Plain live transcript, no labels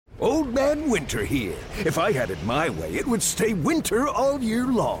Old Man Winter here. If I had it my way, it would stay winter all year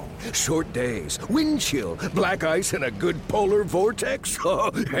long. Short days, wind chill, black ice, and a good polar vortex.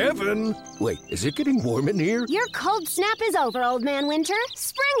 Oh, heaven! Wait, is it getting warm in here? Your cold snap is over, Old Man Winter.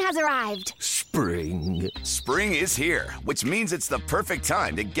 Spring has arrived. Spring. Spring is here, which means it's the perfect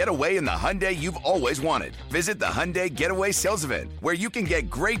time to get away in the Hyundai you've always wanted. Visit the Hyundai Getaway Sales Event, where you can get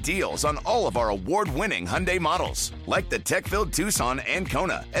great deals on all of our award-winning Hyundai models, like the tech-filled Tucson and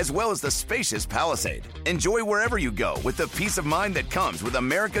Kona, as well as the spacious Palisade. Enjoy wherever you go with the peace of mind that comes with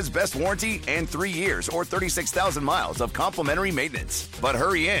America's best warranty and 3 years or 36,000 miles of complimentary maintenance. But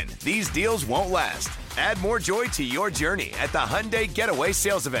hurry in, these deals won't last. Add more joy to your journey at the Hyundai Getaway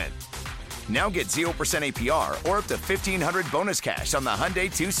Sales Event. Now get 0% APR or up to $1,500 bonus cash on the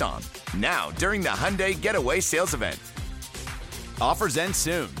Hyundai Tucson. Now, during the Hyundai Getaway Sales Event. Offers end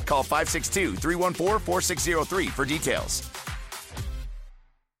soon. Call 562-314-4603 for details.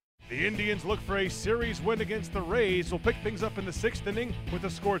 The Indians look for a series win against the Rays. Will pick things up in the 6th inning with a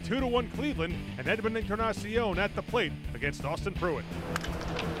score 2-1 Cleveland and Edwin Encarnacion at the plate against Austin Pruitt.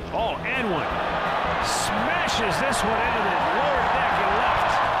 Oh, and one. Smashes this one into the lower deck and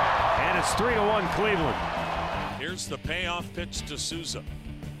left. And it's 3-1 Cleveland. Here's the payoff pitch to Souza.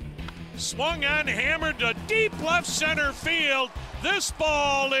 Swung on, hammered to deep left center field. This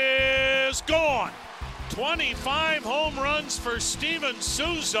ball is gone. 25 home runs for Steven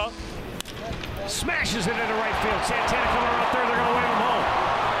Souza. Smashes it into right field. Santana coming around third. They're going to wave him home.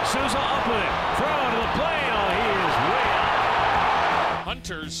 Souza up with it. Throw to the plate. Oh, he is way out.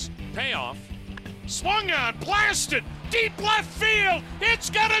 Hunter's payoff. Swung on, blasted, deep left field. It's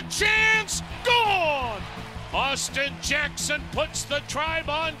got a chance. Gone. Austin Jackson puts the Tribe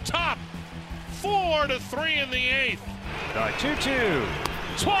on top. 4-3 in the 8th. 2-2.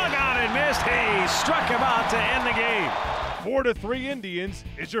 Swung on and missed. He struck him out to end the game. 4-3 Indians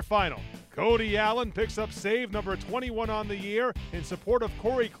is your final. Cody Allen picks up save number 21 on the year in support of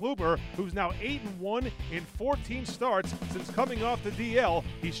Corey Kluber, who's now 8-1 in 14 starts since coming off the DL.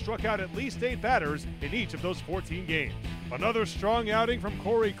 He struck out at least 8 batters in each of those 14 games. Another strong outing from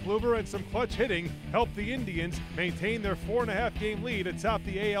Corey Kluber and some clutch hitting helped the Indians maintain their 4.5-game lead atop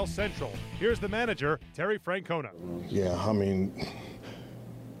the AL Central. Here's the manager, Terry Francona. Yeah, I mean,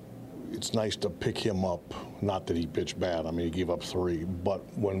 it's nice to pick him up. Not that he pitched bad. I mean, he gave up 3. But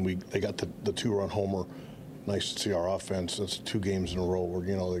when they got the 2-run homer, nice to see our offense. That's 2 games in a row where,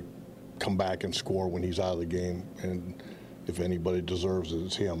 they come back and score when he's out of the game. And if anybody deserves it,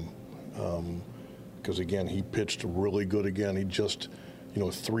 it's him. Because, again, he pitched really good again. He just,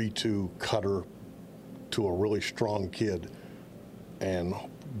 3-2 cutter to a really strong kid. And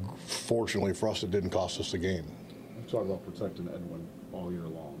fortunately for us, it didn't cost us the game. You talk about protecting Edwin all year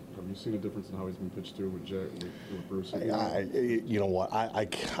long. Have you seen a difference in how he's been pitched to with Bruce? You know what? I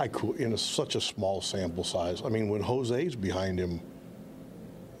could, in such a small sample size. I mean, when Jose's behind him,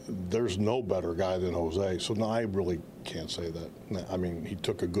 there's no better guy than Jose. So no, I really can't say that. I mean, he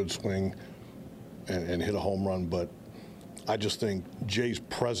took a good swing and hit a home run, but I just think Jay's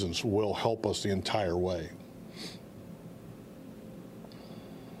presence will help us the entire way.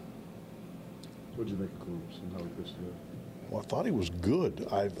 What did you make of Kluber and how he pitched today? Well, I thought he was good.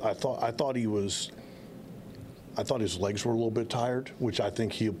 I thought he was. I thought his legs were a little bit tired, which I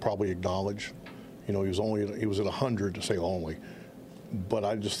think he'll probably acknowledge. He was at 100 to say only, but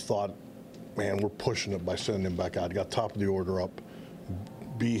I just thought, man, we're pushing it by sending him back out. He got top of the order up.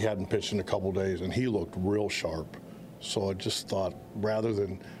 B hadn't pitched in a couple days, and he looked real sharp. So I just thought, rather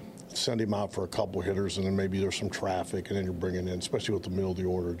than send him out for a couple hitters and then maybe there's some traffic and then you're bringing in, especially with the middle of the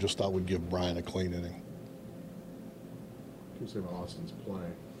order, just thought we'd give Brian a clean inning. What do you say about Austin's play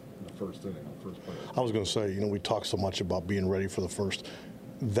in the first inning, on first play? I was going to say, we talk so much about being ready for the first.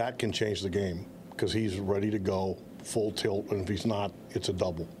 That can change the game because he's ready to go full tilt, and if he's not, it's a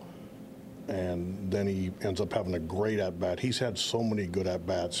double. And then he ends up having a great at-bat. He's had so many good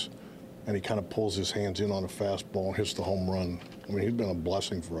at-bats, and he kind of pulls his hands in on a fastball and hits the home run. I mean, he's been a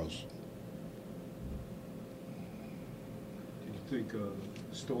blessing for us. Did you think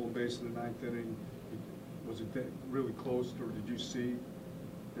stolen base in the 9th inning, was it really close, or did you see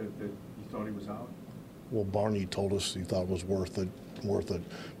that you thought he was out? Well, Barney told us he thought it was worth it,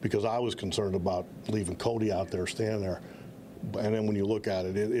 because I was concerned about leaving Cody out there, standing there. And then when you look at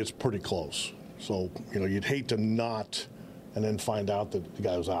it, it's pretty close. So, you'd hate to not and then find out that the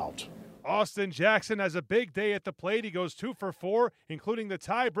guy was out. Austin Jackson has a big day at the plate. He goes 2 for 4, including the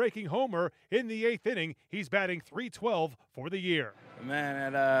tie-breaking homer in the 8th inning. He's batting .312 for the year.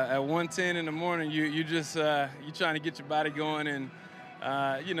 Man, at 1:10 in the morning, you just you trying to get your body going and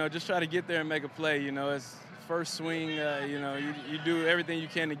just try to get there and make a play. It's first swing, you do everything you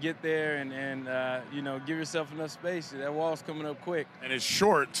can to get there and give yourself enough space. That wall's coming up quick. And it's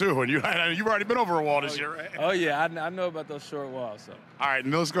short, too, and you've already been over a wall this year, right? Oh, yeah, I know about those short walls. So. All right,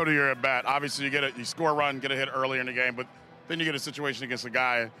 and let's go to your at-bat. Obviously, you score a run, get a hit earlier in the game, but then you get a situation against a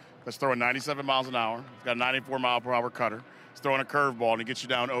guy that's throwing 97 miles an hour. He's got a 94-mile-per-hour cutter. He's throwing a curveball, and he gets you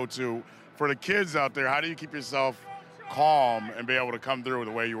down 0-2. For the kids out there, how do you keep yourself calm and be able to come through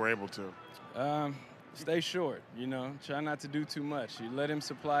the way you were able to? Stay short, Try not to do too much. You let him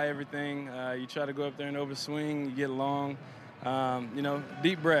supply everything. You try to go up there and overswing. You get long.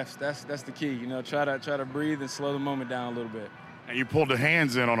 Deep breaths. That's the key. Try to breathe and slow the moment down a little bit. And you pulled the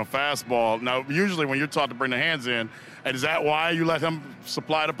hands in on a fastball. Now, usually when you're taught to bring the hands in, and is that why you let him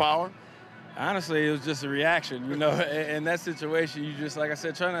supply the power? Honestly, it was just a reaction. In that situation, you just, like I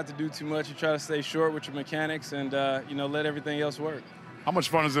said, try not to do too much. You try to stay short with your mechanics and, let everything else work. How much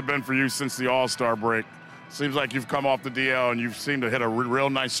fun has it been for you since the All-Star break? Seems like you've come off the DL and you've seemed to hit a real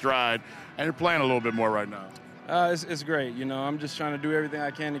nice stride, and you're playing a little bit more right now. It's great. I'm just trying to do everything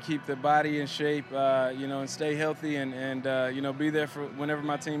I can to keep the body in shape, and stay healthy and be there for whenever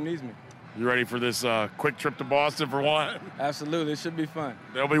my team needs me. You ready for this quick trip to Boston for one? Absolutely. It should be fun.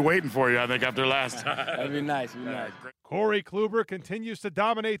 They'll be waiting for you, I think, after last time. That'd be nice. Corey Kluber continues to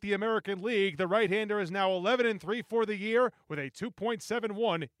dominate the American League. The right-hander is now 11-3 for the year with a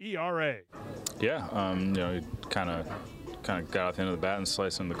 2.71 ERA. Yeah, he kind of got off the end of the bat and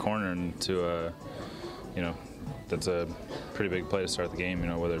sliced in the corner into that's a pretty big play to start the game,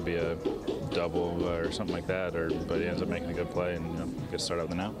 whether it be a double or something like that, but he ends up making a good play and get to start out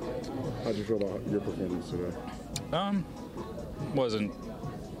the now. How'd you feel about your performance today?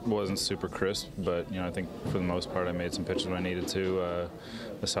 Wasn't super crisp, but I think for the most part I made some pitches when I needed to,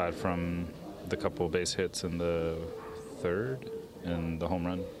 aside from the couple of base hits in the third and the home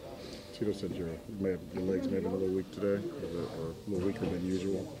run. Tito said your legs may have been a little weak today, or a little weaker than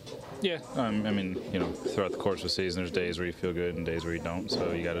usual. Yeah, throughout the course of the season, there's days where you feel good and days where you don't.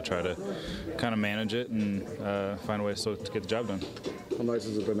 So you got to try to kind of manage it and find ways to get the job done. How nice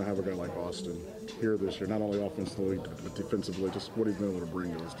has it been to have a guy like Austin here this year, not only offensively but defensively? Just what he's been able to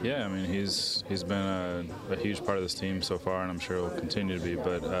bring to this team. Yeah, he's been a huge part of this team so far, and I'm sure he'll continue to be.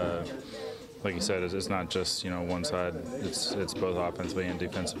 But like you said, it's not just one side. It's both offensively and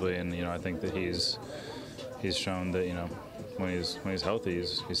defensively, and I think that he's shown that when he's healthy,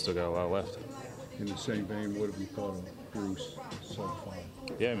 he's still got a lot left. In the same vein, what have you thought of Bruce so far?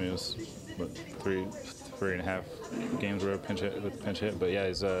 Yeah, it was three and a half games where pinch hit, but yeah,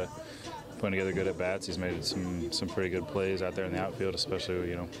 he's putting together good at bats. He's made some pretty good plays out there in the outfield,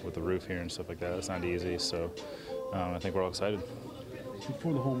 especially with the roof here and stuff like that. It's not easy, so I think we're all excited.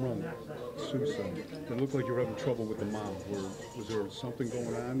 Before the home run, Sousa, it looked like you were having trouble with the mound. Was there something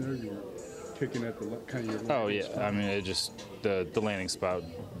going on there? You were kicking at the kind of your. Oh yeah, spot? It just the landing spot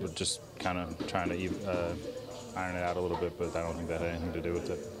was just kind of trying to iron it out a little bit, but I don't think that had anything to do with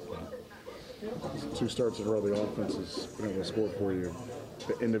it. Yeah. 2 starts in a row, the offense has been able to score for you at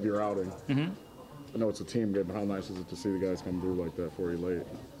the end of your outing. Mm-hmm. I know it's a team game, but how nice is it to see the guys come through like that for you late?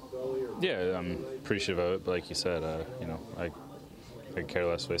 Yeah, I'm appreciative of it, but like you said, I could care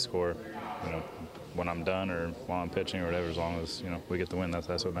less if they score, when I'm done or while I'm pitching or whatever, as long as, we get the win. That's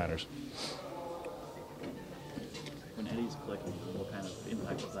what matters. When Eddie's clicking, what kind of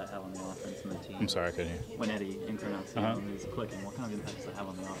impact does that have on the offense and the team? I'm sorry, I couldn't hear. When Eddie Encarnacion is clicking, what kind of impact does that have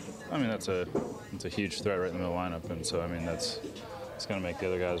on the offense? That's a huge threat right in the middle of the lineup, and so, it's going to make the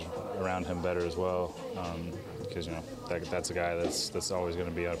other guys around him better as well, because, that's a guy that's always going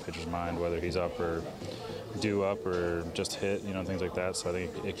to be on a pitcher's mind, whether he's up or due up or just hit, things like that. So I think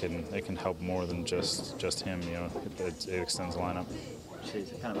it can help more than just him. It extends the lineup.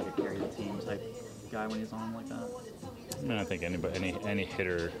 He's kind of like a carry the team type guy when he's on like that. I think any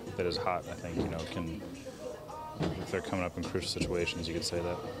hitter that is hot, I think can, if they're coming up in crucial situations, you could say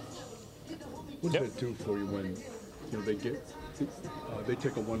that. What does that do for you when they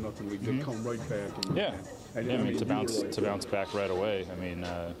take a 1-0 lead, they come right back? To bounce back right away.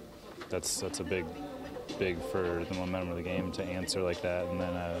 That's a big for the momentum of the game to answer like that, and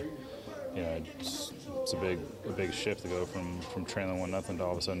then it's a big shift to go from trailing 1-0 to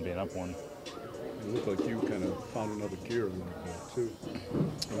all of a sudden being up 1. It looked like you kind of found another gear like that too.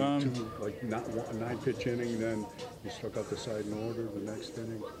 9-pitch inning, then you struck out the side in order the next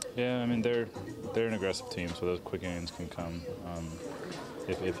inning. Yeah, they're an aggressive team, so those quick innings can come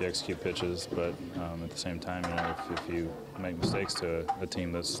if you execute pitches. But at the same time, if you make mistakes to a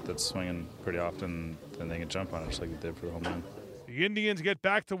team that's swinging pretty often, then they can jump on it just like they did for the home run. The Indians get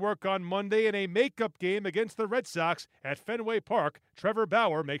back to work on Monday in a makeup game against the Red Sox at Fenway Park. Trevor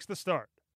Bauer makes the start.